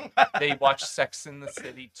 They watch Sex in the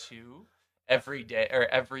City 2 every day or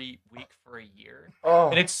every week for a year. Oh.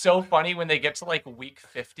 And it's so funny when they get to like week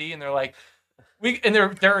 50 and they're like,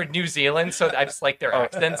 they're in New Zealand, so I just like their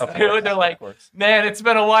accents too. And they're like, man, it's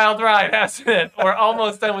been a wild ride, hasn't it? We're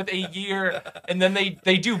almost done with a year. And then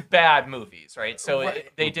they do bad movies, right? So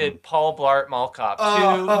they did Paul Blart Mall Cop 2.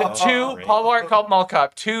 Great. Paul Blart called Mall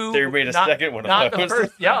Cop 2. They made a second one of not those. The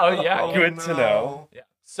first. Yeah, yeah. Good to know. Yeah.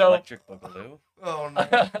 So Electric Boogaloo. Oh no.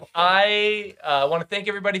 I want to thank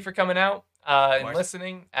everybody for coming out and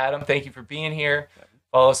listening. Adam, thank you for being here.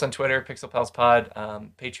 Follow us on Twitter, Pixel Pals Pod,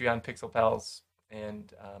 Patreon, Pixel Pals,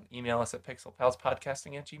 and email us at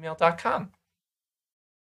pixelpalspodcasting@gmail.com.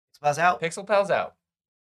 Pixel Pals out. Pixel Pals out.